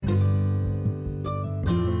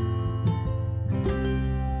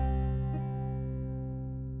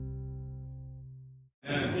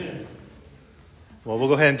Well, we'll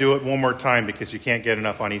go ahead and do it one more time because you can't get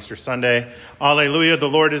enough on Easter Sunday. Alleluia, the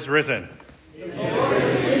Lord is risen. The Lord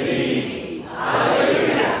is risen.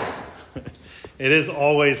 Alleluia. It is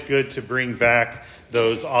always good to bring back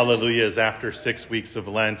those Alleluias after 6 weeks of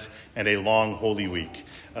Lent and a long Holy Week.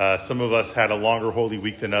 Some of us had a longer Holy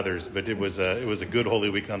Week than others, but it was a good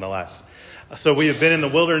Holy Week nonetheless. So we have been in the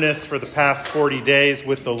wilderness for the past 40 days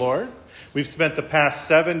with the Lord. We've spent the past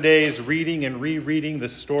 7 days reading and rereading the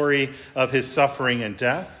story of his suffering and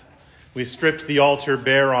death. We stripped the altar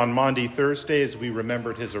bare on Maundy Thursday as we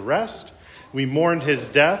remembered his arrest. We mourned his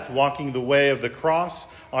death, walking the way of the cross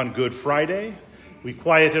on Good Friday. We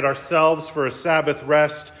quieted ourselves for a Sabbath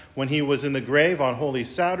rest when he was in the grave on Holy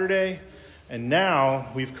Saturday. And now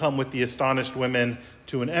we've come with the astonished women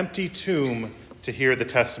to an empty tomb to hear the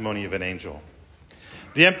testimony of an angel.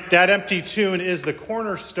 That empty tomb is the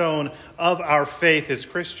cornerstone of our faith as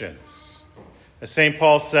Christians. As St.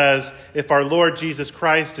 Paul says, if our Lord Jesus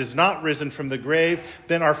Christ is not risen from the grave,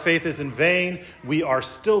 then our faith is in vain. We are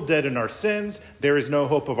still dead in our sins. There is no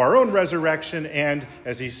hope of our own resurrection. And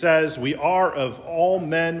as he says, we are of all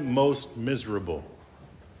men most miserable.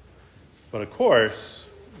 But of course,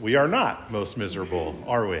 we are not most miserable,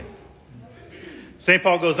 are we? St.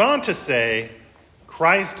 Paul goes on to say,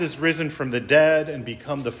 Christ is risen from the dead and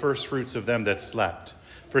become the firstfruits of them that slept.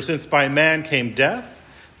 For since by man came death,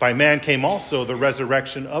 by man came also the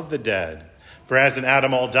resurrection of the dead. For as in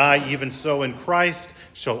Adam all die, even so in Christ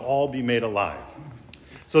shall all be made alive.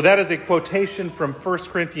 So that is a quotation from 1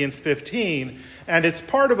 Corinthians 15, and it's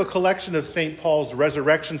part of a collection of St. Paul's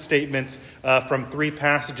resurrection statements from 3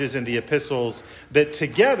 passages in the epistles that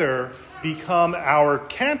together become our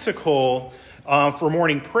canticle for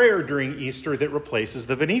morning prayer during Easter that replaces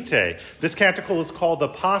the Venite. This canticle is called the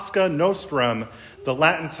Pascha Nostrum, the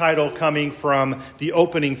Latin title coming from the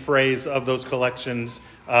opening phrase of those collections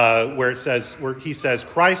where he says,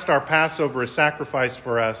 Christ our Passover is sacrificed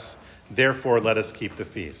for us, therefore let us keep the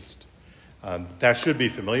feast. That should be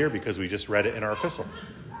familiar because we just read it in our epistle.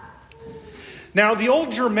 Now, the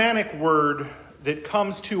old Germanic word that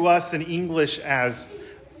comes to us in English as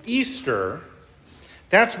Easter,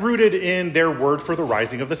 that's rooted in their word for the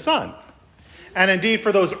rising of the sun. And indeed,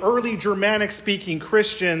 for those early Germanic-speaking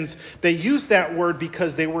Christians, they used that word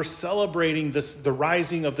because they were celebrating the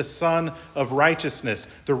rising of the Son of Righteousness,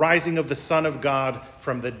 the rising of the Son of God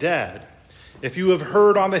from the dead. If you have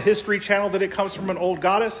heard on the History Channel that it comes from an old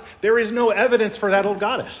goddess, there is no evidence for that old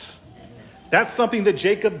goddess. That's something that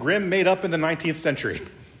Jacob Grimm made up in the 19th century.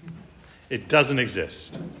 It doesn't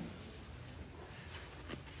exist.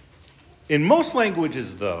 In most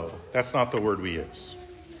languages, though, that's not the word we use.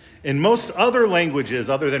 In most other languages,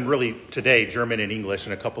 other than really today, German and English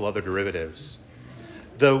and a couple other derivatives,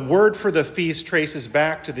 the word for the feast traces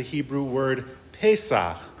back to the Hebrew word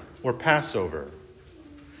Pesach, or Passover.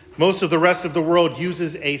 Most of the rest of the world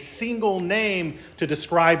uses a single name to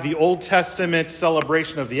describe the Old Testament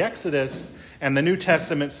celebration of the Exodus and the New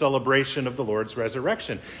Testament celebration of the Lord's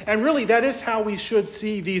resurrection. And really, that is how we should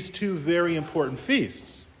see these two very important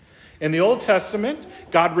feasts. In the Old Testament,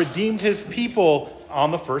 God redeemed his people on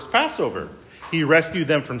the first Passover. He rescued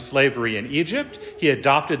them from slavery in Egypt. He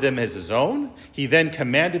adopted them as his own. He then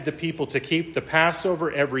commanded the people to keep the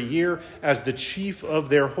Passover every year as the chief of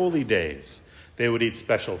their holy days. They would eat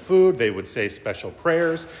special food, they would say special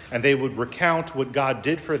prayers, and they would recount what God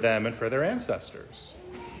did for them and for their ancestors.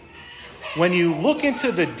 When you look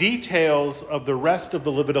into the details of the rest of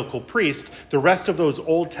the Levitical priest, the rest of those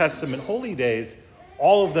Old Testament holy days,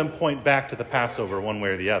 all of them point back to the Passover one way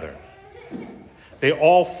or the other. They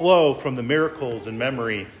all flow from the miracles and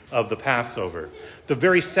memory of the Passover. The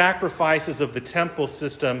very sacrifices of the temple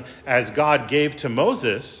system as God gave to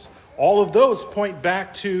Moses, all of those point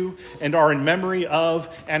back to and are in memory of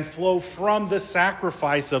and flow from the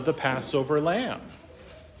sacrifice of the Passover lamb.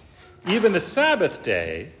 Even the Sabbath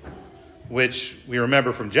day, which we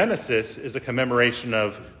remember from Genesis, is a commemoration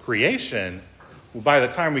of creation. By the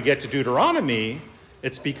time we get to Deuteronomy,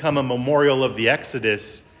 it's become a memorial of the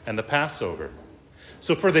Exodus and the Passover.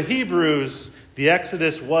 So for the Hebrews, the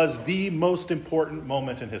Exodus was the most important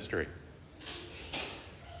moment in history.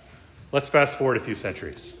 Let's fast forward a few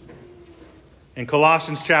centuries. In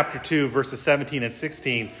Colossians chapter 2, verses 17 and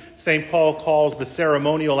 16, St. Paul calls the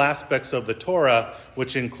ceremonial aspects of the Torah,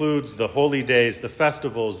 which includes the holy days, the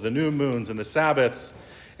festivals, the new moons, and the Sabbaths,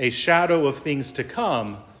 a shadow of things to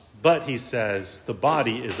come, but, he says, the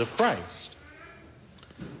body is of Christ.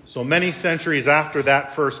 So many centuries after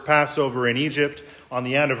that first Passover in Egypt, on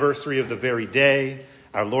the anniversary of the very day,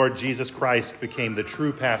 our Lord Jesus Christ became the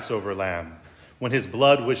true Passover lamb. When his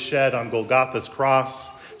blood was shed on Golgotha's cross,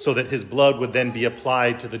 so that his blood would then be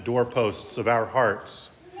applied to the doorposts of our hearts,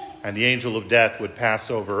 and the angel of death would pass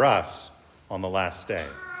over us on the last day.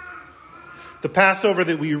 The Passover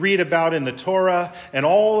that we read about in the Torah and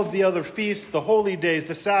all of the other feasts, the holy days,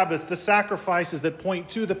 the Sabbaths, the sacrifices that point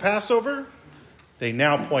to the Passover, they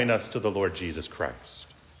now point us to the Lord Jesus Christ.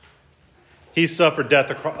 He suffered death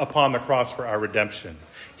upon the cross for our redemption.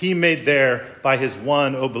 He made there, by his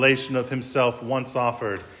one oblation of himself once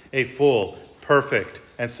offered, a full, perfect,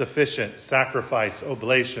 and sufficient sacrifice,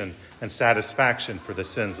 oblation, and satisfaction for the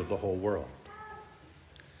sins of the whole world.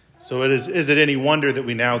 So is it any wonder that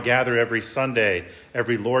we now gather every Sunday,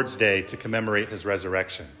 every Lord's Day, to commemorate his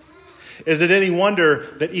resurrection? Is it any wonder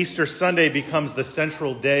that Easter Sunday becomes the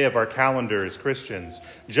central day of our calendar as Christians,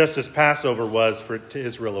 just as Passover was to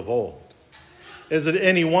Israel of old? Is it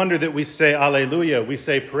any wonder that we say, Alleluia, we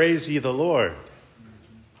say, praise ye the Lord?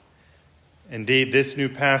 Indeed, this new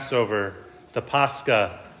Passover, the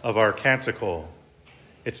Pascha of our canticle,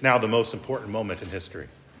 it's now the most important moment in history.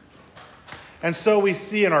 And so we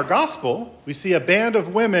see in our gospel, we see a band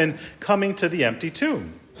of women coming to the empty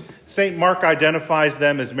tomb. St. Mark identifies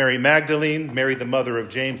them as Mary Magdalene, Mary the mother of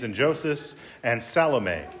James and Joseph, and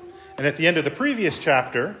Salome. And at the end of the previous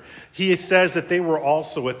chapter, he says that they were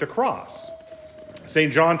also at the cross.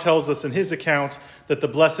 St. John tells us in his account that the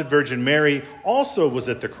Blessed Virgin Mary also was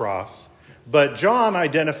at the cross, but John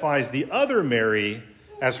identifies the other Mary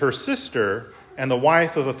as her sister and the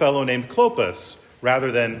wife of a fellow named Clopas,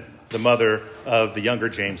 rather than the mother of the younger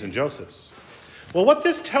James and Joseph. Well, what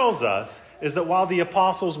this tells us is that while the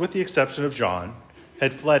apostles, with the exception of John,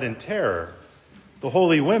 had fled in terror, the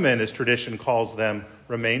holy women, as tradition calls them,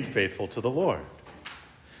 remained faithful to the Lord.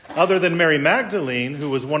 Other than Mary Magdalene, who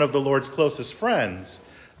was one of the Lord's closest friends,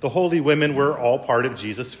 the holy women were all part of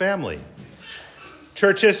Jesus' family.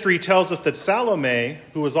 Church history tells us that Salome,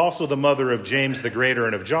 who was also the mother of James the Greater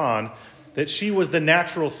and of John, that she was the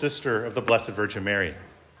natural sister of the Blessed Virgin Mary.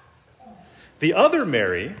 The other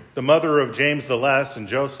Mary, the mother of James the Less and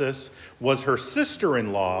Joseph, was her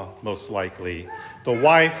sister-in-law, most likely, the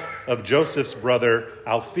wife of Joseph's brother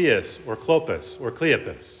Alphaeus or Clopas or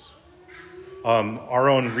Cleopas. Our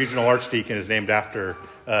own regional archdeacon is named after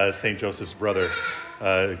St. Joseph's brother.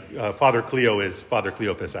 Father Cleo is Father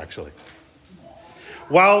Cleopas, actually.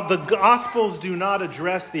 While the Gospels do not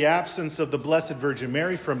address the absence of the Blessed Virgin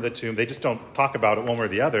Mary from the tomb, they just don't talk about it one way or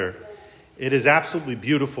the other, it is absolutely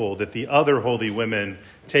beautiful that the other holy women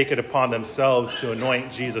take it upon themselves to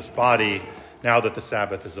anoint Jesus' body now that the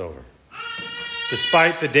Sabbath is over.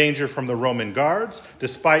 Despite the danger from the Roman guards,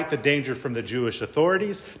 despite the danger from the Jewish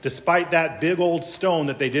authorities, despite that big old stone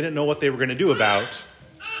that they didn't know what they were going to do about,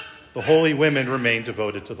 the holy women remained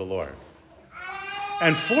devoted to the Lord.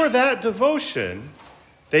 And for that devotion,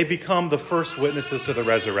 they become the first witnesses to the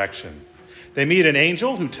resurrection. They meet an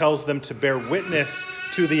angel who tells them to bear witness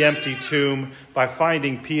to the empty tomb by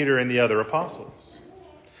finding Peter and the other apostles.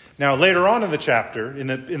 Now, later on in the chapter, in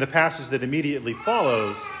the passage that immediately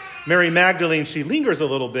follows, Mary Magdalene, she lingers a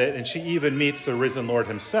little bit, and she even meets the risen Lord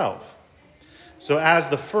himself. So as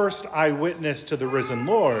the first eyewitness to the risen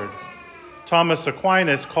Lord, Thomas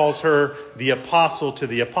Aquinas calls her the apostle to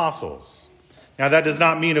the apostles. Now, that does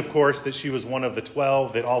not mean, of course, that she was one of the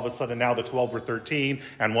 12, that all of a sudden now the 12 were 13,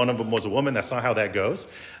 and one of them was a woman. That's not how that goes.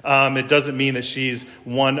 It doesn't mean that she's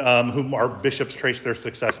one whom our bishops trace their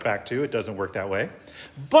success back to. It doesn't work that way.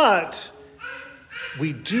 But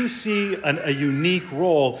we do see a unique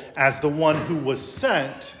role as the one who was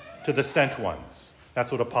sent to the sent ones.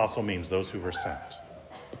 That's what apostle means, those who were sent.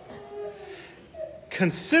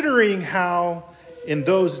 Considering how in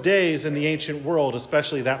those days in the ancient world,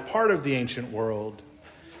 especially that part of the ancient world,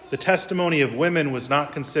 the testimony of women was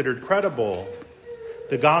not considered credible,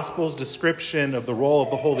 the Gospel's description of the role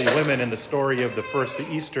of the holy women in the story of the first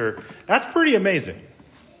Easter, that's pretty amazing.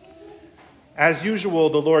 As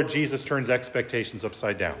usual, the Lord Jesus turns expectations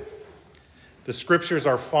upside down. The scriptures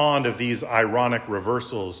are fond of these ironic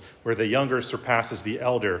reversals where the younger surpasses the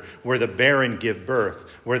elder, where the barren give birth,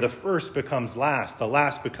 where the first becomes last, the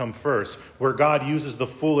last become first, where God uses the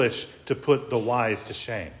foolish to put the wise to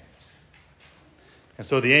shame. And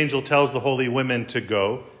so the angel tells the holy women to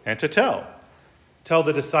go and to tell. Tell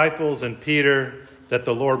the disciples and Peter that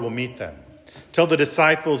the Lord will meet them. Tell the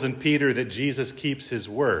disciples and Peter that Jesus keeps his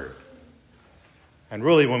word. And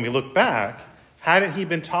really, when we look back, hadn't he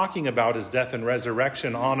been talking about his death and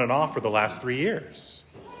resurrection on and off for the last 3 years?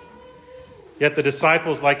 Yet the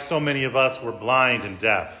disciples, like so many of us, were blind and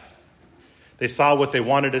deaf. They saw what they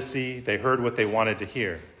wanted to see. They heard what they wanted to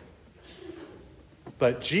hear.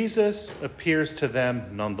 But Jesus appears to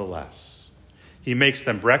them nonetheless. He makes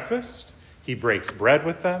them breakfast. He breaks bread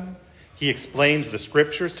with them. He explains the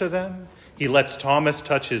scriptures to them. He lets Thomas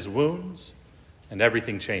touch his wounds, and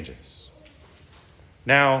everything changes.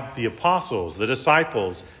 Now the apostles, the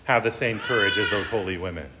disciples, have the same courage as those holy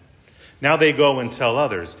women. Now they go and tell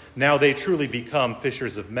others. Now they truly become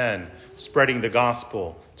fishers of men, spreading the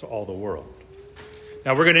gospel to all the world.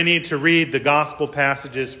 Now we're going to need to read the gospel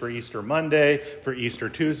passages for Easter Monday, for Easter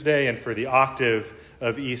Tuesday, and for the octave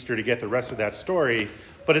of Easter to get the rest of that story.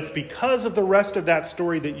 But it's because of the rest of that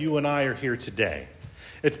story that you and I are here today.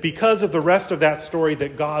 It's because of the rest of that story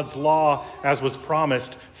that God's law, as was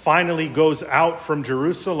promised, finally goes out from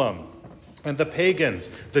Jerusalem. And the pagans,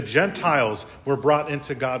 the Gentiles, were brought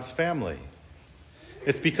into God's family.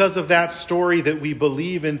 It's because of that story that we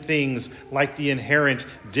believe in things like the inherent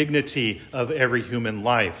dignity of every human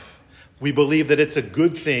life. We believe that it's a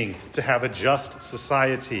good thing to have a just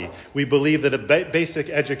society. We believe that a basic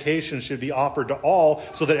education should be offered to all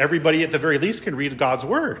so that everybody at the very least can read God's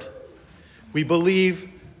word. We believe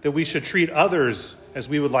that we should treat others as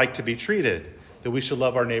we would like to be treated, that we should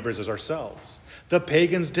love our neighbors as ourselves. The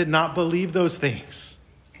pagans did not believe those things.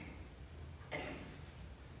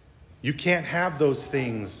 You can't have those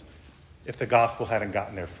things if the gospel hadn't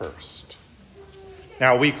gotten there first.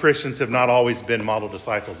 Now, we Christians have not always been model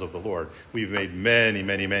disciples of the Lord. We've made many,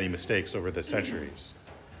 many, many mistakes over the centuries.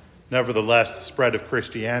 Nevertheless, the spread of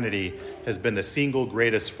Christianity has been the single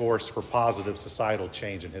greatest force for positive societal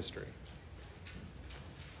change in history.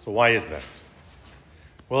 So why is that?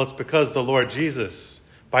 Well, it's because the Lord Jesus,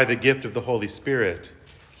 by the gift of the Holy Spirit,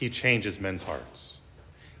 he changes men's hearts.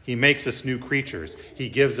 He makes us new creatures. He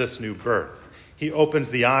gives us new birth. He opens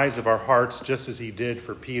the eyes of our hearts just as he did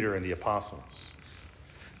for Peter and the apostles.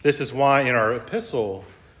 This is why in our epistle,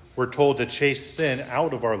 we're told to chase sin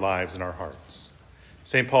out of our lives and our hearts.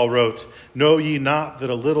 St. Paul wrote, "Know ye not that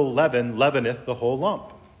a little leaven leaveneth the whole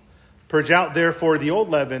lump? Purge out therefore the old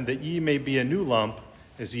leaven, that ye may be a new lump,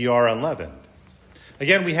 as ye are unleavened."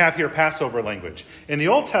 Again, we have here Passover language. In the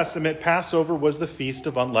Old Testament, Passover was the feast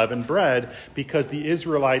of unleavened bread because the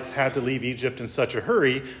Israelites had to leave Egypt in such a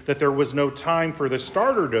hurry that there was no time for the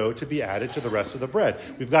starter dough to be added to the rest of the bread.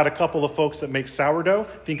 We've got a couple of folks that make sourdough.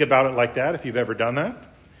 Think about it like that if you've ever done that.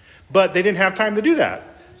 But they didn't have time to do that.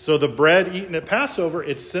 So the bread eaten at Passover,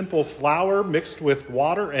 it's simple flour mixed with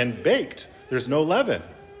water and baked. There's no leaven.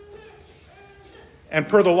 And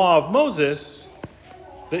per the law of Moses,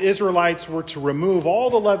 the Israelites were to remove all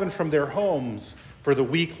the leaven from their homes for the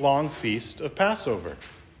week-long feast of Passover.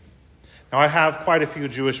 Now, I have quite a few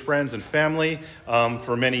Jewish friends and family.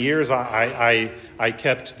 For many years, I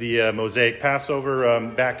kept the Mosaic Passover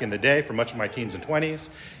back in the day for much of my teens and 20s.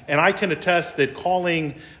 And I can attest that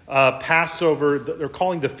calling Passover, or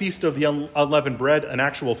calling the Feast of the Unleavened Bread an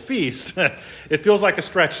actual feast, it feels like a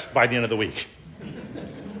stretch by the end of the week.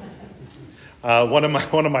 One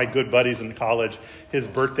of my good buddies in college, his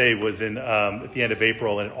birthday was in at the end of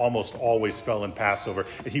April, and it almost always fell in Passover.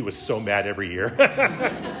 And he was so mad every year.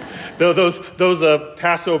 those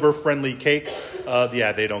Passover-friendly cakes,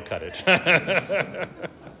 they don't cut it.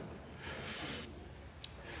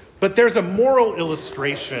 But there's a moral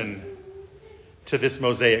illustration to this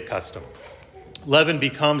Mosaic custom. Leaven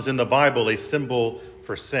becomes in the Bible a symbol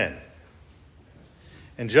for sin.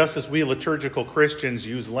 And just as we liturgical Christians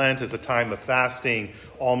use Lent as a time of fasting,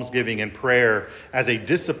 almsgiving, and prayer as a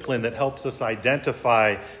discipline that helps us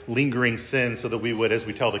identify lingering sin so that we would, as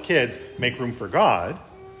we tell the kids, make room for God,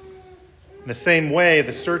 in the same way,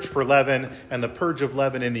 the search for leaven and the purge of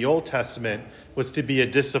leaven in the Old Testament was to be a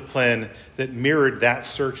discipline that mirrored that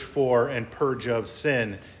search for and purge of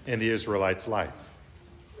sin in the Israelites' life.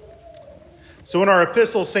 So in our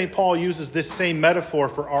epistle, St. Paul uses this same metaphor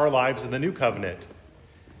for our lives in the New Covenant.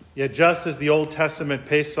 Yet just as the Old Testament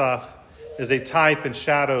Pesach is a type and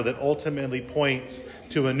shadow that ultimately points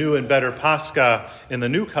to a new and better Pascha in the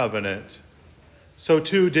New Covenant, so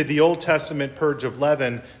too did the Old Testament purge of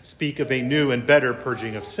leaven speak of a new and better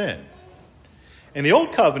purging of sin. In the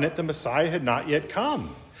Old Covenant, the Messiah had not yet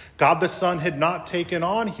come. God the Son had not taken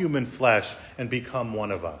on human flesh and become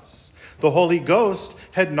one of us. The Holy Ghost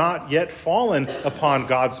had not yet fallen upon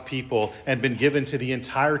God's people and been given to the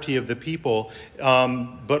entirety of the people,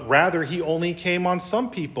 but rather he only came on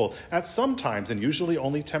some people at some times, and usually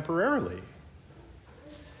only temporarily.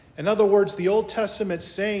 In other words, the Old Testament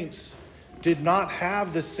saints did not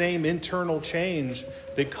have the same internal change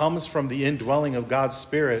that comes from the indwelling of God's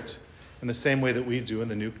Spirit in the same way that we do in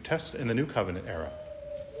the New Covenant era.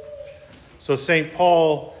 So St.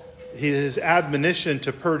 Paul, his admonition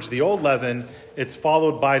to purge the old leaven, it's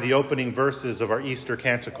followed by the opening verses of our Easter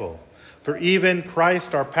canticle. For even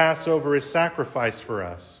Christ our Passover is sacrificed for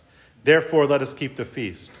us. Therefore let us keep the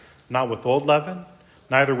feast, not with old leaven,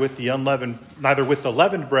 neither with the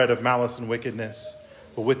leavened bread of malice and wickedness,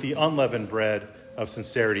 but with the unleavened bread of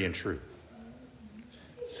sincerity and truth.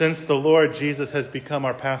 Since the Lord Jesus has become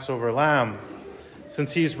our Passover lamb,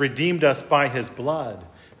 since he's redeemed us by his blood,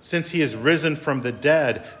 since he is risen from the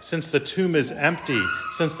dead, since the tomb is empty,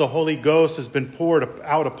 since the Holy Ghost has been poured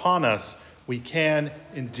out upon us, we can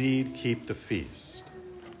indeed keep the feast.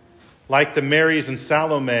 Like the Marys and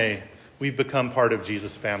Salome, we've become part of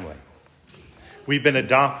Jesus' family. We've been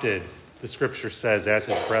adopted, the scripture says, as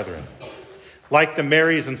his brethren. Like the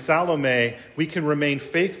Marys and Salome, we can remain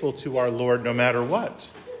faithful to our Lord no matter what.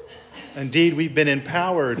 Indeed, we've been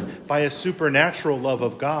empowered by a supernatural love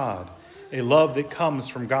of God, a love that comes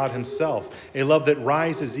from God himself, a love that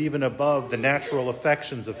rises even above the natural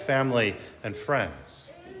affections of family and friends.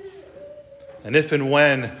 And if and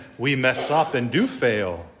when we mess up and do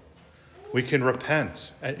fail, we can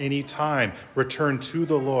repent at any time, return to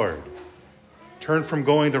the Lord, turn from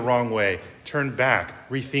going the wrong way, turn back,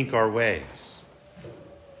 rethink our ways.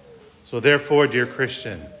 So therefore, dear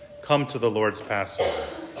Christian, come to the Lord's Passover.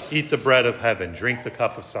 Eat the bread of heaven, drink the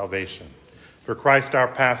cup of salvation. For Christ our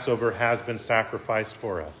Passover has been sacrificed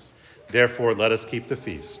for us. Therefore, let us keep the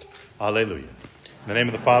feast. Alleluia. In the name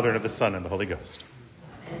of the Father, and of the Son, and of the Holy Ghost.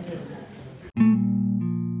 Amen.